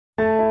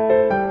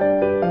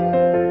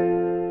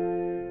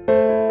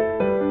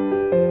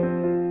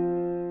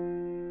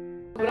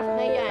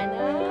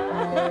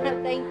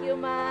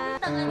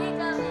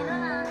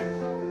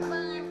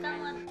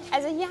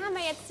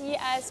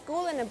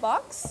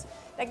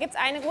Da gibt es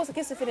eine große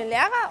Kiste für den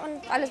Lehrer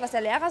und alles, was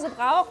der Lehrer so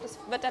braucht, das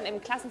wird dann im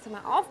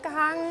Klassenzimmer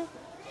aufgehangen.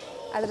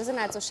 Also da sind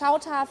halt so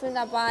Schautafeln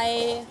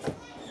dabei,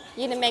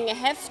 jede Menge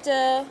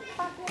Hefte.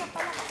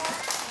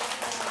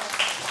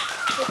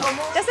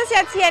 Das ist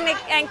jetzt hier eine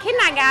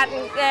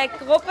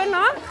Kindergartengruppe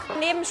noch.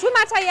 Neben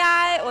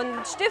Schulmaterial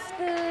und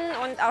Stiften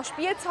und auch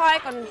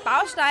Spielzeug und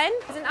Bausteinen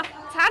sind auch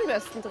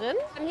Zahnbürsten drin.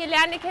 Und hier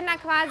lernen die Kinder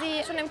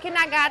quasi schon im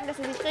Kindergarten, dass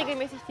sie sich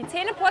regelmäßig die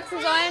Zähne putzen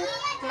sollen.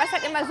 Und was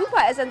halt immer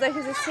super ist an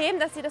solchen Systemen,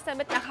 dass sie das dann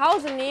mit nach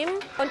Hause nehmen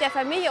und der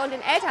Familie und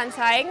den Eltern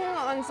zeigen.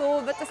 Und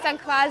so wird es dann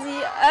quasi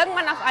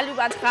irgendwann auf alle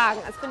übertragen.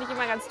 Das finde ich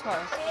immer ganz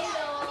toll.